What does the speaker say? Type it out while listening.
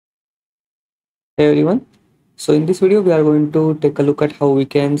Hey everyone. So in this video, we are going to take a look at how we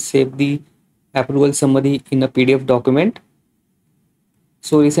can save the approval summary in a PDF document.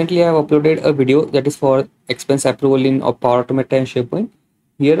 So recently I have uploaded a video that is for expense approval in Power Automate and SharePoint.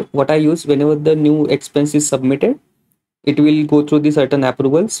 Here, what I use whenever the new expense is submitted, it will go through the certain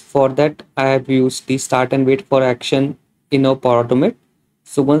approvals. For that, I have used the start and wait for action in our Power Automate.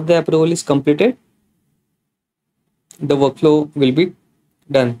 So once the approval is completed, the workflow will be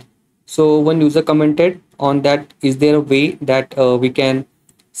done. So one user commented on that, is there a way that we can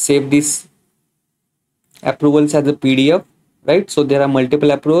save these approvals as a PDF, right? So there are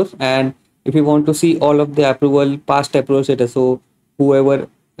multiple approvals, and if you want to see all of the approval, past approval status, so whoever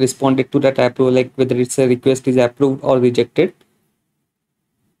responded to that approval, like whether it's a request is approved or rejected.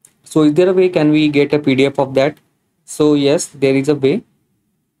 So is there a way, can we get a PDF of that? So yes, there is a way.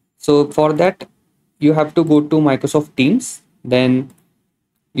 So for that, you have to go to Microsoft Teams, then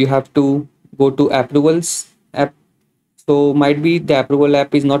you have to go to approvals app. So might be the approval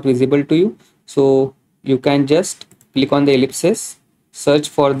app is not visible to you, so you can just click on the ellipsis, search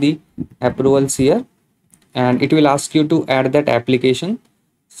for the approvals here, and it will ask you to add that application.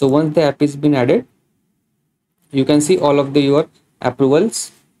 So once the app is been added, you can see all of the your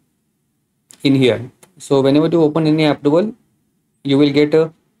approvals in here. So whenever you open any approval, you will get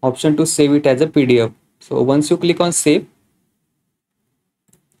a option to save it as a PDF. So once you click on save,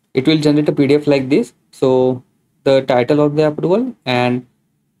 it will generate a PDF like this. So the title of the approval and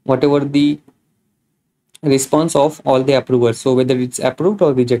whatever the response of all the approvers, so whether it's approved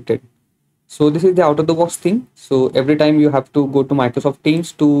or rejected. So this is the out of the box thing. So every time you have to go to Microsoft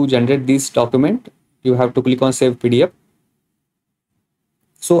Teams to generate this document, you have to click on save PDF.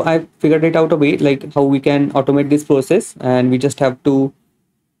 So I figured it out a way like how we can automate this process, and we just have to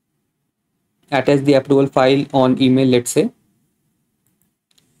attach the approval file on email, let's say.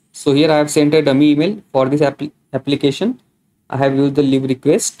 So here I have sent a dummy email for this application. I have used the leave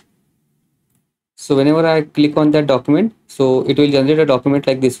request. So whenever I click on that document, so it will generate a document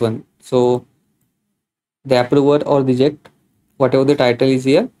like this one. So the approver or reject, whatever the title is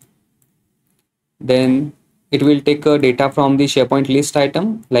here, then it will take a data from the SharePoint list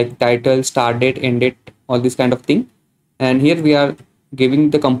item like title, start date, end date, all this kind of thing. And here we are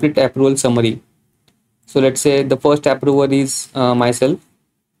giving the complete approval summary. So let's say the first approver is myself.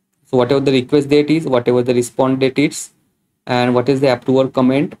 So whatever the request date is, whatever the response date is, and what is the approval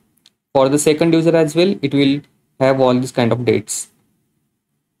comment. For the second user as well, it will have all these kind of dates,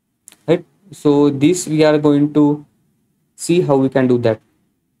 right? So this we are going to see how we can do that.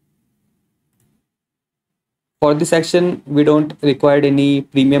 For this action, we don't require any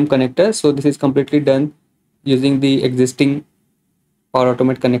premium connector, so this is completely done using the existing Power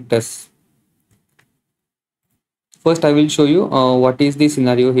Automate connectors. First I will show you what is the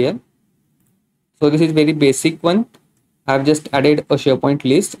scenario here. So this is very basic one. I have just added a SharePoint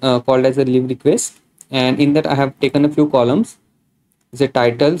list called as a leave request, and in that I have taken a few columns. The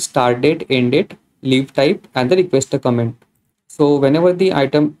title, start date, end date, leave type, and the requester comment. So whenever the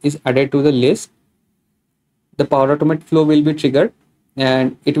item is added to the list, the Power Automate flow will be triggered,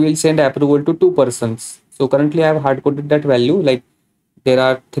 and it will send approval to two persons. So currently I have hard coded that value, like there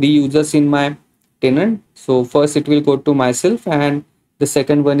are three users in my tenant. So first it will go to myself, and the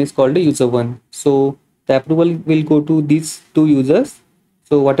second one is called the user one. So the approval will go to these two users.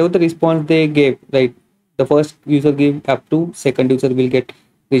 So whatever the response they gave, right, the first user gave approve, second user will get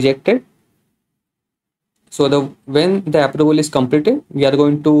rejected. So the when the approval is completed, we are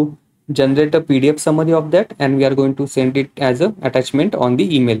going to generate a PDF summary of that, and we are going to send it as a attachment on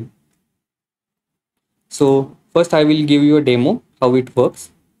the email. So first I will give you a demo how it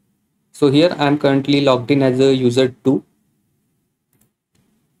works. So here I am currently logged in as a user 2.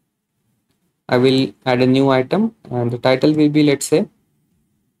 I will add a new item, and the title will be, let's say,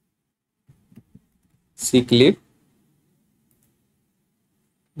 sick leave.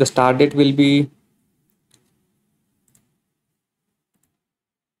 The start date will be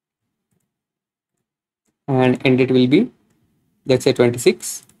and end date will be, let's say,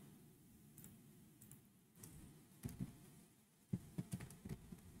 26.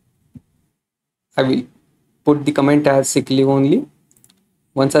 I will put the comment as sick leave only.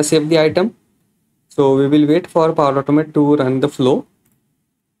 Once I save the item, so we will wait for Power Automate to run the flow.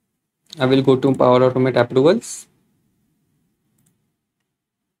 I will go to Power Automate approvals.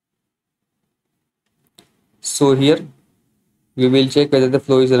 So here we will check whether the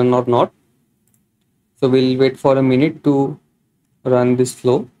flow is run or not. So we'll wait for a minute to run this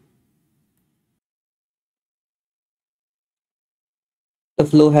flow. The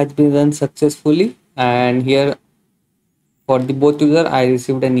flow has been run successfully, and here for the both user I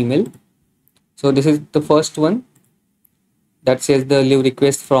received an email. So this is the first one that says the leave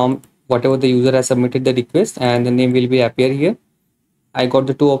request from whatever the user has submitted the request, and the name will be appear here. I got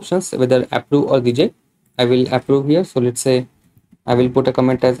the two options, whether approve or reject. I will approve here. So let's say I will put a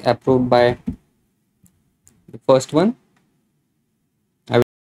comment as approved by the first one. I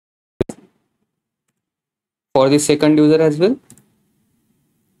will, for the second user as well,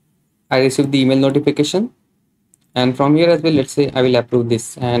 I received the email notification, and from here as well, let's say I will approve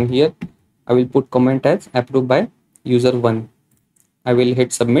this, and here I will put comment as approved by user 1. I will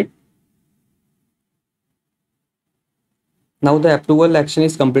hit submit. Now the approval action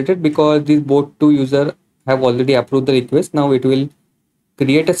is completed because these both two users have already approved the request. Now it will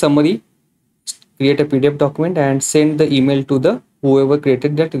create a summary, create a PDF document, and send the email to the whoever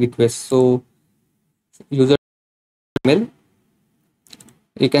created that request. So user email,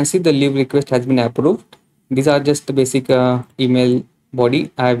 you can see the leave request has been approved. These are just the basic email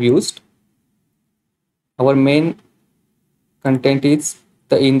body I have used. Our main content is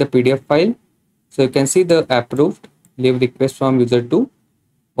in the PDF file. So you can see the approved leave request from user 2.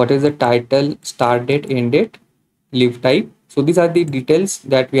 What is the title, start date, end date, leave type. So these are the details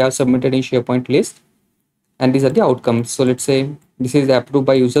that we have submitted in SharePoint list, and these are the outcomes. So let's say this is approved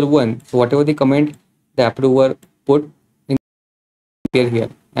by user 1. So whatever the comment the approver put in here,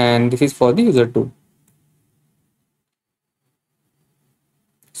 and this is for the user 2.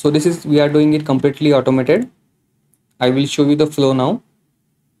 So this is, we are doing it completely automated. I will show you the flow now.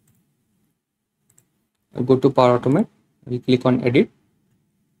 I'll go to Power Automate. I will click on edit.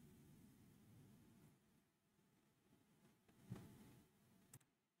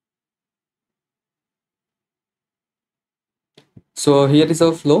 So here is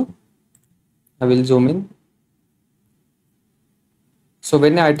our flow. I will zoom in. So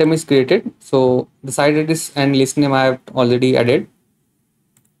when an item is created, so the site address and list name I have already added.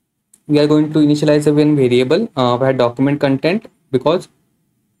 We are going to initialize a one variable where document content, because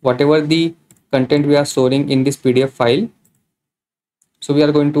whatever the content we are storing in this PDF file, so we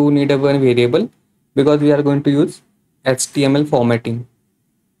are going to need a one variable because we are going to use HTML formatting.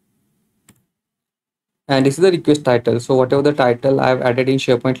 And this is the request title. So whatever the title I have added in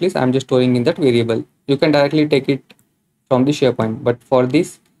SharePoint list, I'm just storing in that variable. You can directly take it from the SharePoint, but for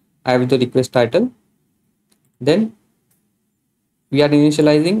this I have the request title. Then we are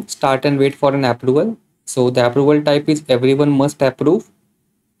initializing start and wait for an approval. So the approval type is everyone must approve.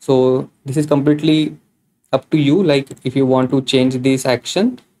 So this is completely up to you. Like if you want to change this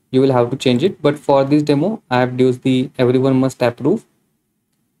action, you will have to change it. But for this demo, I have used the everyone must approve.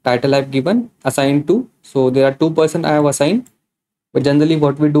 Title I've given assigned to. So there are 2 persons I have assigned. But generally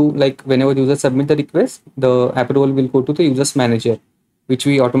what we do, like whenever user submit the request, the approval will go to the users manager, which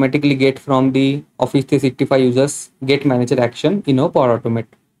we automatically get from the Office 365 users get manager action in our Power Automate.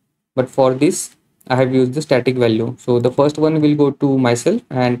 But for this, I have used the static value. So the first one will go to myself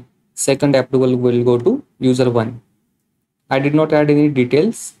and second approval will go to user 1. I did not add any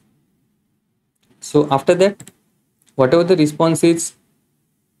details. So after that, whatever the response is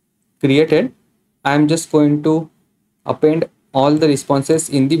created, I am just going to append all the responses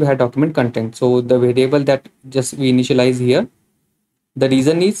in the where document content. So the variable that just we initialize here, the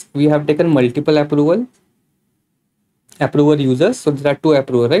reason is we have taken multiple approver users. So there are 2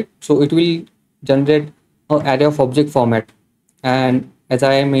 approver, right? So it will generate an array of object format. And as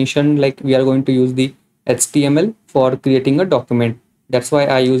I mentioned, like we are going to use the HTML for creating a document. That's why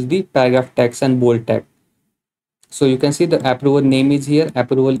I use the paragraph text and bold tag. So you can see the approval name is here,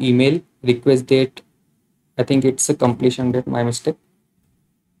 approval email, request date. I think it's a completion date, my mistake.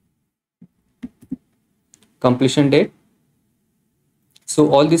 Completion date. So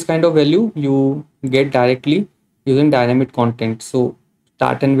all this kind of value you get directly using dynamic content. So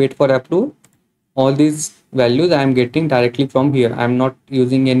start and wait for approval. All these values I am getting directly from here. I'm not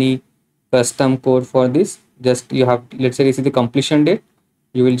using any custom code for this. Just you have, let's say this is the completion date.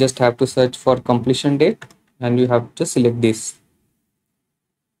 You will just have to search for completion date and you have to select this.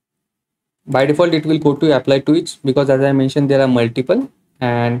 By default, it will go to apply to each, because as I mentioned, there are multiple,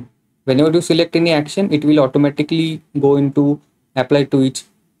 and whenever you select any action, it will automatically go into apply to each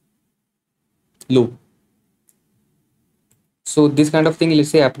loop. So this kind of thing, let's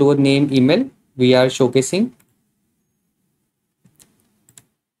say approver name, email, we are showcasing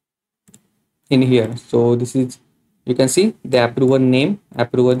in here. So this is, you can see the approver name,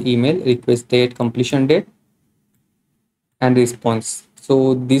 approver email, request date, completion date, and response.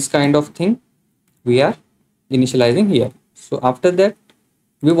 So this kind of thing we are initializing here. So after that,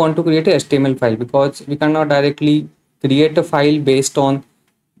 we want to create a HTML file, because we cannot directly create a file based on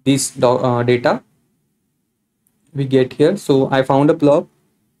this data we get here. So I found a blog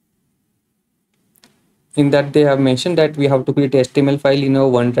in that they have mentioned that we have to create HTML file in our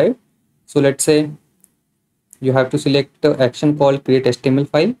OneDrive. So let's say you have to select the action called create HTML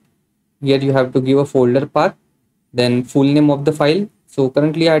file. Here you have to give a folder path, then full name of the file. So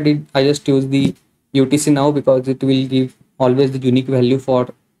currently I just use the UTC now because it will give always the unique value for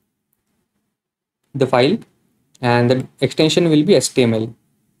the file, and the extension will be HTML.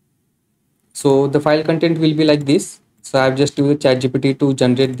 So the file content will be like this. So I've just used ChatGPT to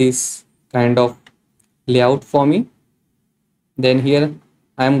generate this kind of layout for me. Then here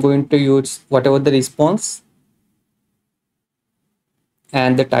I'm going to use whatever the response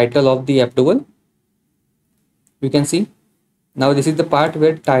and the title of the approval. You can see now this is the part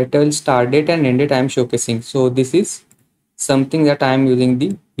where title, start date and end date I am showcasing. So this is something that I am using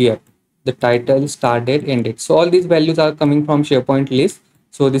the here, the title, start date, end date. So all these values are coming from SharePoint list.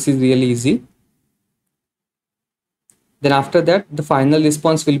 So this is really easy. Then after that, the final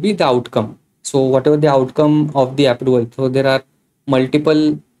response will be the outcome. So whatever the outcome of the approval, so there are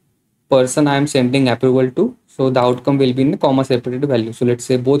multiple person I am sending approval to. So the outcome will be in a comma separated value. So let's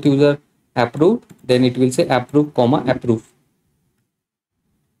say both user approved, then it will say approve, comma approve.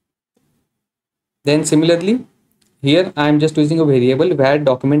 Then similarly, here I am just using a variable where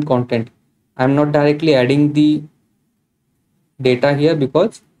document content. I am not directly adding the data here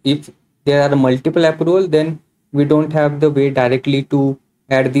because if there are multiple approval, then we don't have the way directly to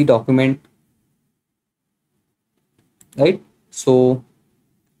add the document, right? So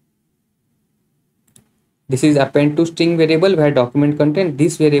this is append to string variable where document content.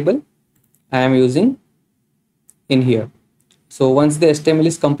 This variable I am using in here. So once the HTML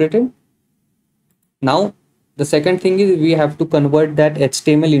is completed, now the second thing is we have to convert that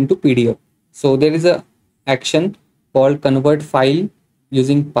HTML into PDF. So there is a action called convert file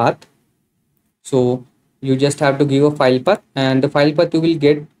using path. So you just have to give a file path, and the file path you will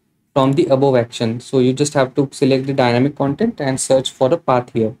get from the above action. So you just have to select the dynamic content and search for a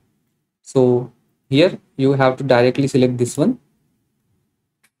path here. So here you have to directly select this one.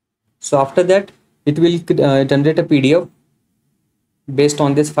 So after that, it will generate a PDF based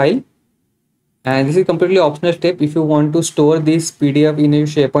on this file, and this is completely optional step. If you want to store this PDF in your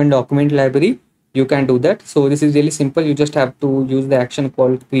SharePoint document library, you can do that. So this is really simple. You just have to use the action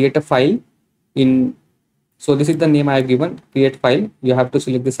called create a file in. So this is the name I have given, create file. You have to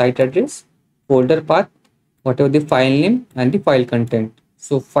select the site address, folder path, whatever the file name, and the file content.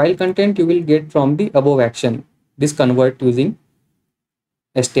 So file content you will get from the above action, this convert using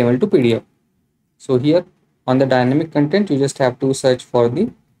HTML to PDF. So here on the dynamic content, you just have to search for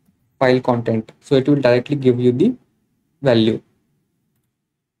the file content. So it will directly give you the value.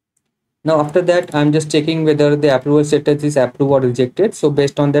 Now after that, I'm just checking whether the approval status is approved or rejected. So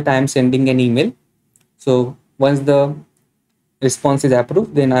based on that, I am sending an email. So once the response is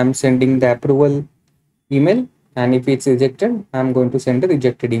approved, then I'm sending the approval email, and if it's rejected, I'm going to send the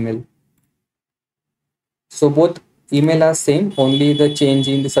rejected email. So both email are same, only the change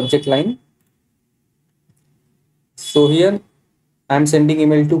in the subject line. So here I'm sending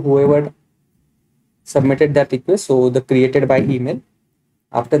email to whoever submitted that request, so the created by email.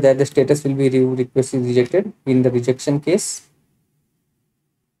 After that, the status will be request is rejected in the rejection case.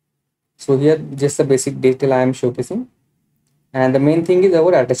 So here just the basic detail I am showcasing, and the main thing is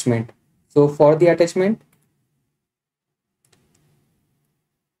our attachment. So for the attachment,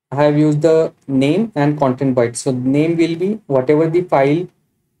 I have used the name and content byte. So name will be whatever the file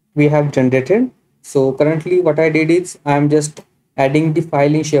we have generated. So currently what I did is I am just adding the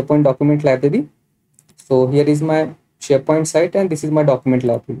file in SharePoint document library. So here is my SharePoint site and this is my document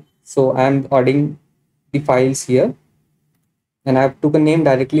library. So I am adding the files here, and I have took a name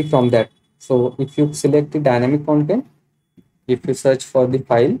directly from that. So if you select the dynamic content, if you search for the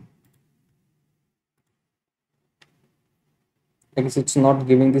file, I guess it's not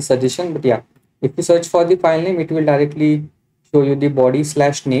giving the suggestion, but yeah, if you search for the file name, it will directly show you the body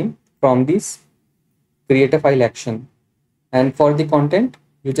 / name from this create a file action. And for the content,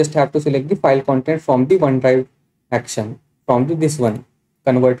 you just have to select the file content from the OneDrive action, from this one,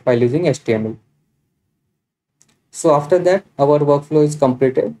 convert file using HTML. So after that, our workflow is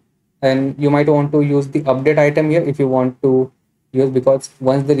completed, and you might want to use the update item here if you want to use, because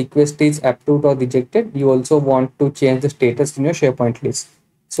once the request is approved or rejected, you also want to change the status in your SharePoint list.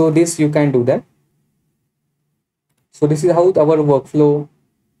 So this you can do that. So this is how our workflow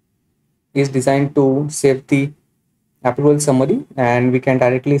is designed to save the approval summary, and we can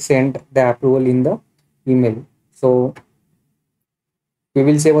directly send the approval in the email. So we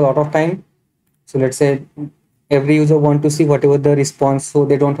will save a lot of time. So let's say every user want to see whatever the response, so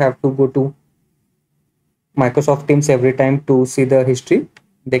they don't have to go to Microsoft Teams every time to see the history.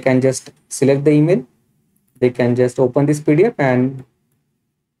 They can just select the email they can just open this PDF and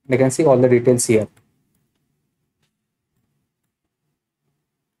they can see all the details here.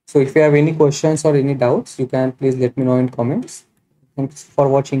 So if you have any questions or any doubts, you can please let me know in comments. Thanks for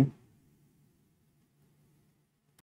watching.